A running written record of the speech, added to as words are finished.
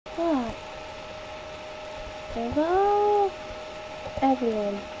Hello,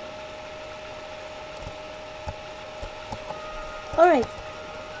 everyone. Alright.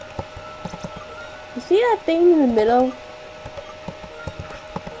 You see that thing in the middle?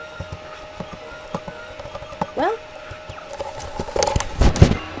 Well,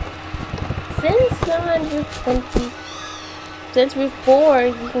 since we're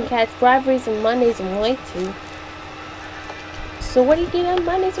bored, you can catch Fridays and Mondays and like to. So what do you get on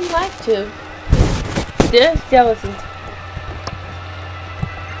Mondays and like to? This jealousy.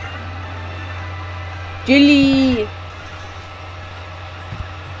 Julie.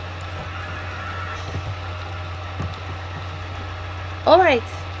 Alright.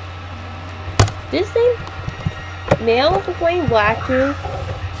 This thing, male for playing black too,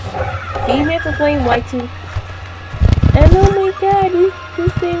 female for playing white too. And oh my god,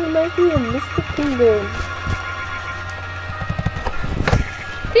 this thing reminds me of Mr. Kingdom.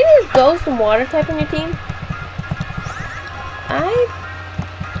 Do you use ghost and water type on your team?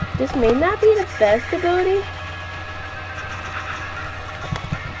 This may not be the best ability,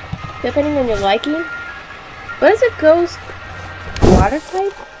 depending on your liking. But is a ghost water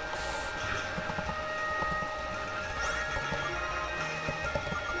type?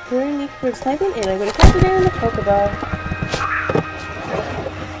 Very unique for typing, and I'm going to catch it in the Pokeball.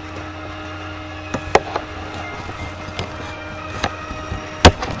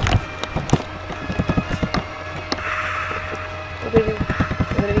 I'm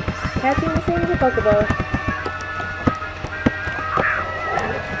going to be catching this thing in the Pokeball.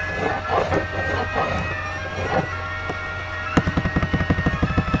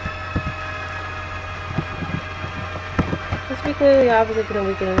 Let's be clearly the opposite, but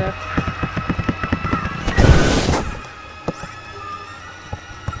weaken enough.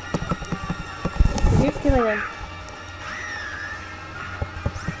 Here's killing him.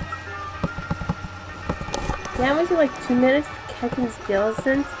 Yeah, I'm wasting like 2 minutes catching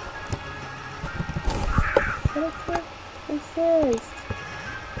skeletons. What is that? Insist.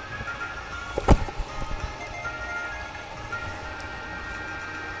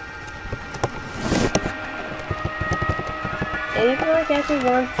 And if you want to catch it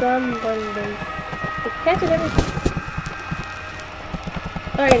once on Monday, catch it every.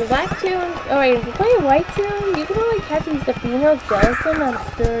 Alright, in black too. Alright, if you play white too, you can only catch the female skeleton on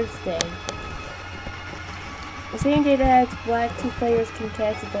Thursday. The same day that black 2 players can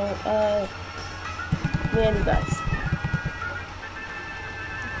catch the Mandy Bugs.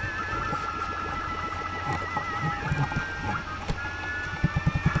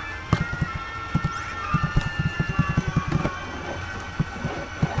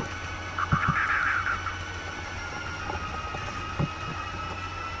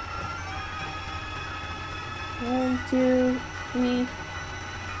 One, two, three.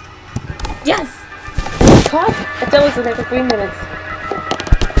 Yes! Caught? That was like 3 minutes.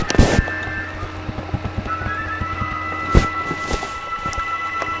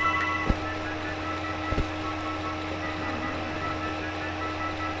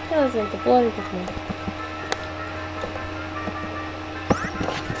 That was like the bloody Pokemon.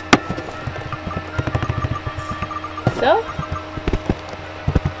 So?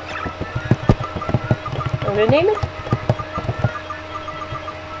 I'm gonna name it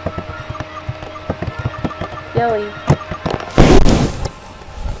Jelly.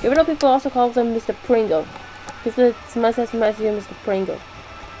 Even though people also call him Mr. Pringle, because it's mustache reminds me of Mr. Pringle.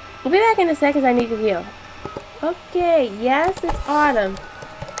 We'll be back in a second. I need to heal. Okay, yes, it's autumn.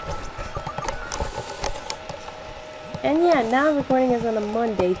 And yeah, now I'm recording this on a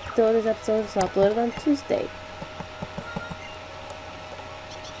Monday, so this episode is uploaded on Tuesday.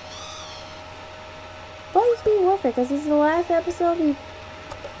 But it's been worth it, because this is the last episode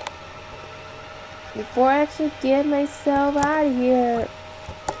before I actually get myself out of here.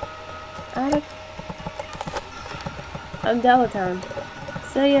 Out of Undella Town.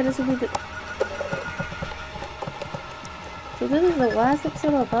 So yeah, this will be the. So this is the last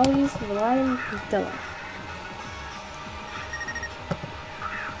episode I'll probably use for the light in Undella.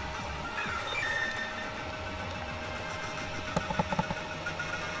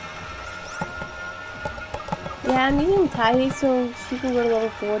 Yeah, I'm using Tiny so she can go to level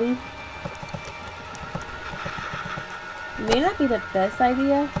 40. May not be the best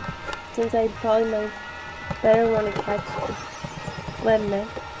idea, since I probably might better want to catch Lemon.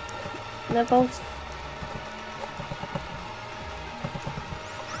 Levels.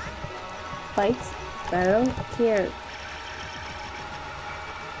 Fights, but I don't care.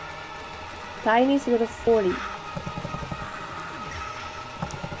 Tiny needs to go to 40.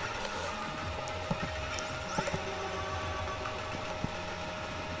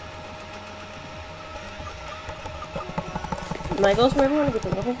 My goal for everyone to get to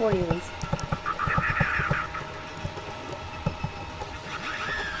level 40 at least.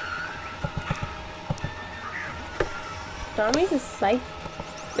 Starmie's is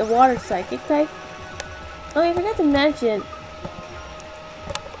the water psychic type. Oh, I forgot to mention,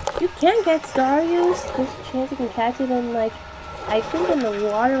 you can catch Staruse. There's a chance you can catch it in, like, I think in the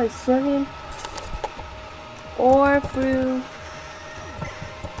water, like swimming, or through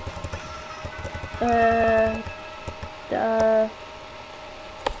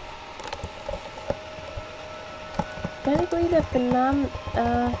technically the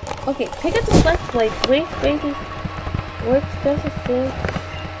okay, pick up the flex blade. Wait, works just the same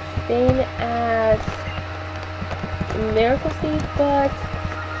thing as Miracle Seed, but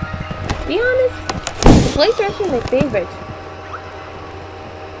to be honest, the blades are actually my favorite.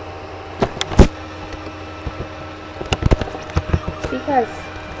 Because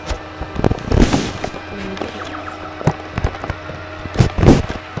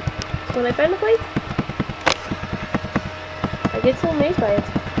when I find the blade, I get so amazed by it.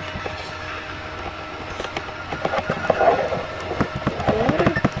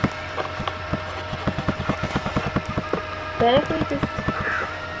 Technically just...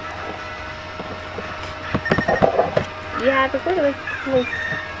 yeah, I prefer to like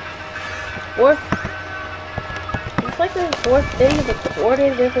fourth... it's like the fourth video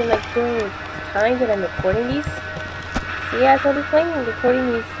recorded within like during the time that I'm recording these. So yeah, so I'll be playing and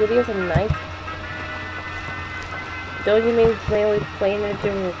recording these videos at night. Those you may mainly playing it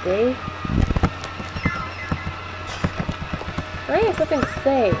during the day. I have something to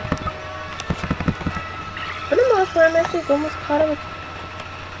say. For the most part, I'm actually almost caught up with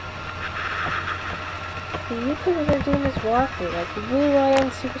the YouTubers that are doing this walkthrough, like the Blue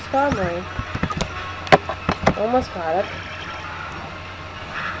Lion Super Star Marine. Almost caught up.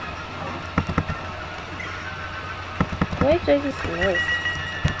 Wait, I just missed.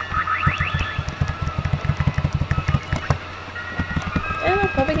 And I'll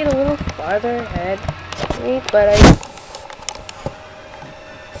probably get a little farther ahead. Wait, but I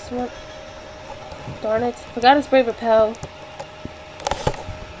just want... darn it. Forgot to spray repel.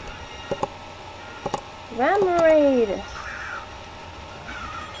 Ramarade!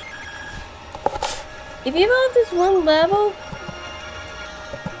 If you evolve this one level,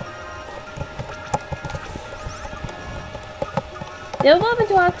 they'll evolve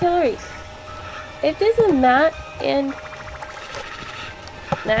into artillery. If this is Matt and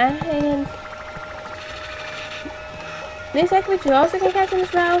this activity you also can catch in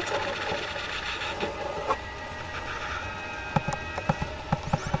this route.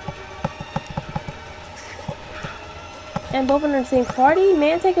 And both in the same party,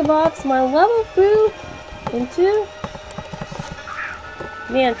 Mantech evolves my level through into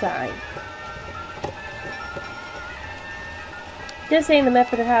Mantine. Just saying the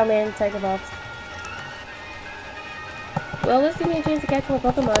method of how Mantech evolves. Well, let's give me a chance to catch my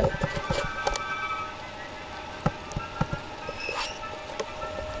Pokemon.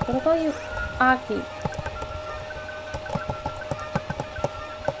 I'm gonna call you Aki.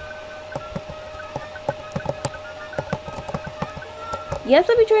 Yes,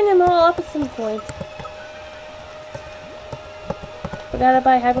 I'll be training them all up at some point. Forgot to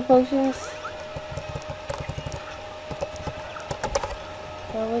buy hyper potions.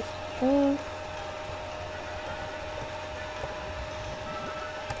 That was true.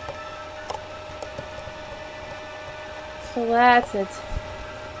 So that's it.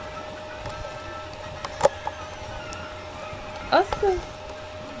 Also,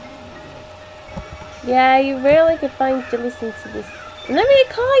 yeah, you rarely can find to listen to this. Let me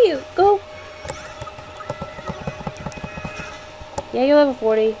call you. Go. Yeah, you're level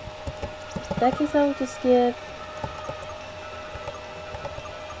 40. In that case, I will just give.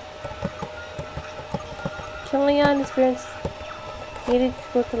 Killian experience needed to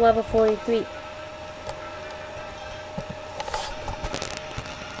go to level 43.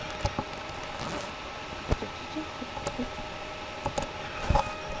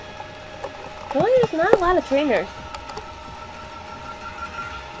 Really, there's not a lot of trainers.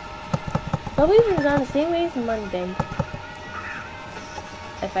 Probably is on the same way as Monday.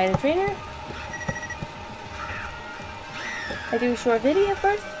 I find a trainer. I do a short video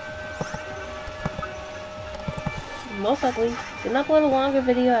first. Most likely, then upload a longer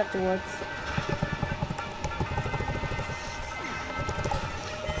video afterwards.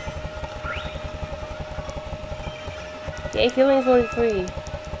 Yay, feeling 43.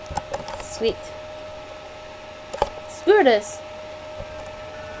 Sweet. Screw this.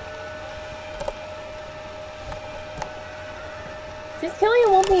 This Killian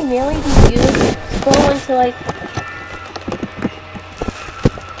won't be mainly be used to go into like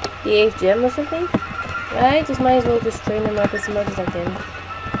the 8th gym or something. I just might as well just train him up as much as I can.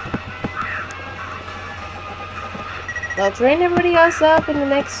 I'll train everybody else up in the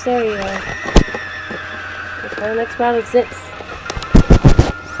next area. The next route exists.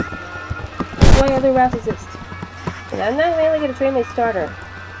 Why other routes exist? And I'm not mainly going to train my starter.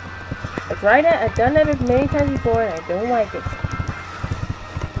 I've tried it, I've done it many times before, and I don't like it.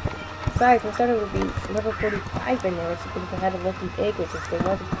 Besides, my starter would be level 45 by now, so if I had a lucky egg, which is what I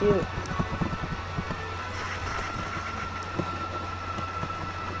wanted to do.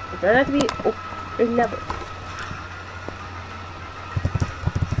 It doesn't have to be. Oh, there's never.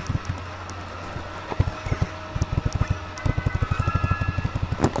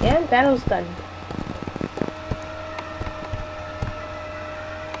 And battle's done.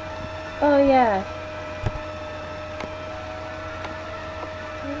 Oh yeah.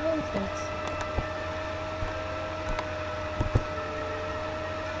 What is that?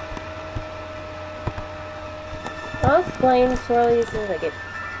 I'll explain slowly as soon as I get.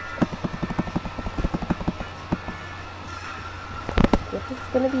 This is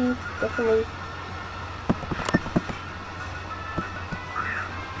gonna be definitely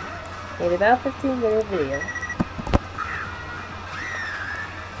maybe about 15-minute video.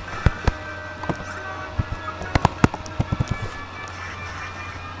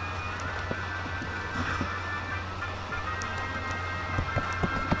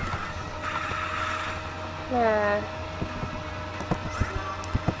 Yeah.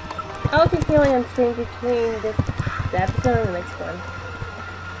 I'll keep feeling I'm staying between this episode and the next one.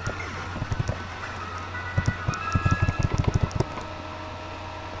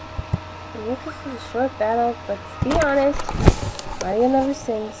 This is a short battle, but to be honest, Mario never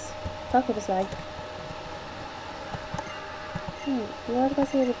sings. Talk to the side. You want to go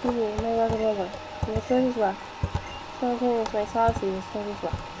see the TV in my rock and roller. And the story's rock. So is my saucy, the story's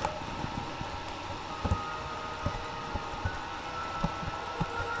rock.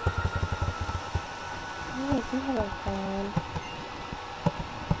 Oh, I do have a plan.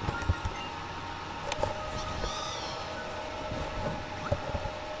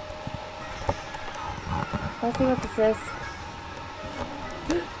 Let's see what this is.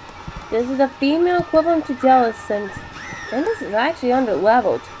 This is the female equivalent to Jellicent. And this is actually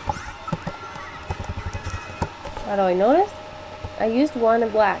under-leveled. How do I know this? I used one in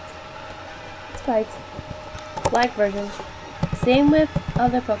black. It's right. Black version. Same with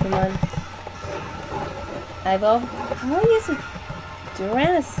other Pokemon. I'll use a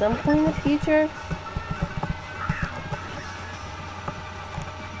Duran at some point in the future.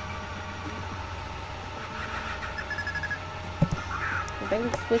 I think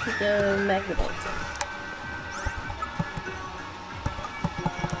it switches to Magnavolt.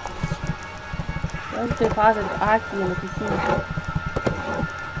 I'll just deposit Aki in the PC.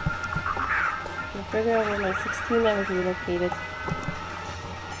 I'll figure out where my 16 members will be located.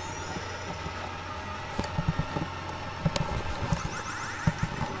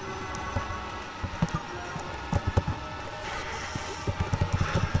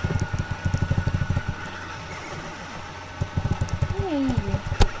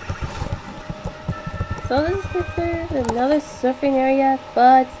 So this is considered another surfing area,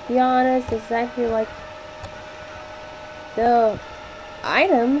 but to be honest, it's actually like the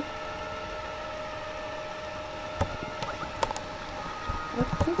item.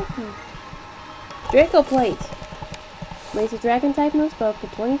 Draco Plate. Laser Dragon type moves, but up to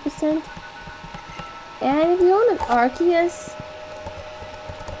 20%. And if you own an Arceus,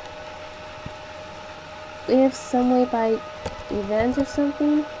 if some way by events or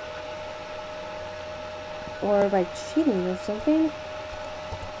something, or by cheating or something,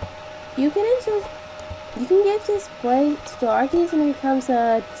 you can give this plate to Arceus and it becomes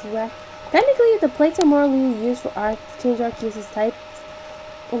a technically the plates are more used for to change Arceus' type,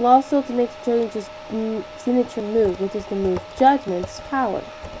 and also to make the change's signature move, which is the move Judgment's Power.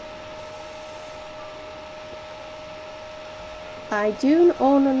 I do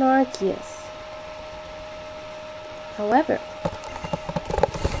own an Arceus. However,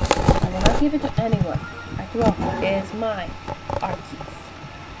 I will not give it to anyone. After all, it is my Arceus.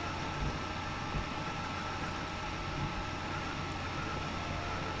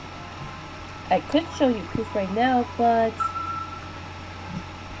 I could show you proof right now, but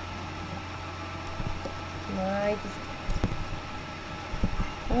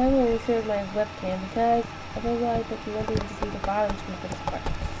I'm going to insert my webcam because otherwise you won't be able to see the bottom screen for this part.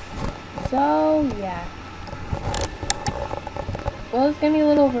 So yeah. Well, it's gonna be a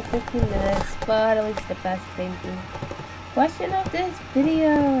little over 15 minutes, but at least the best thing. Question of this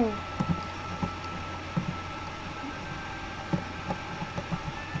video.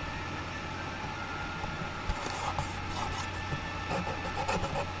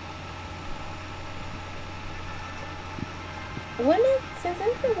 since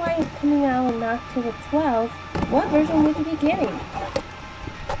Undella Bay is coming out on October 12th, what version would you be getting?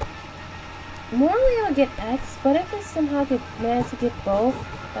 Normally I would get X, but if I somehow manage to get both,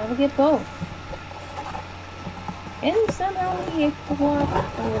 I will get both. And somehow we'll be able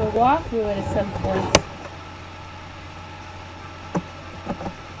to walk through it at some point.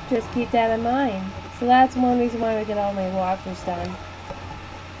 Just keep that in mind. So that's one reason why we get all my walkthroughs done.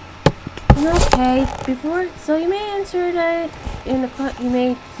 Okay, so you may answer that you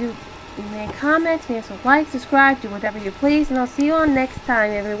may comment, you may also like, subscribe, do whatever you please, and I'll see you on next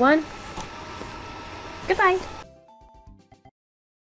time, everyone. Goodbye.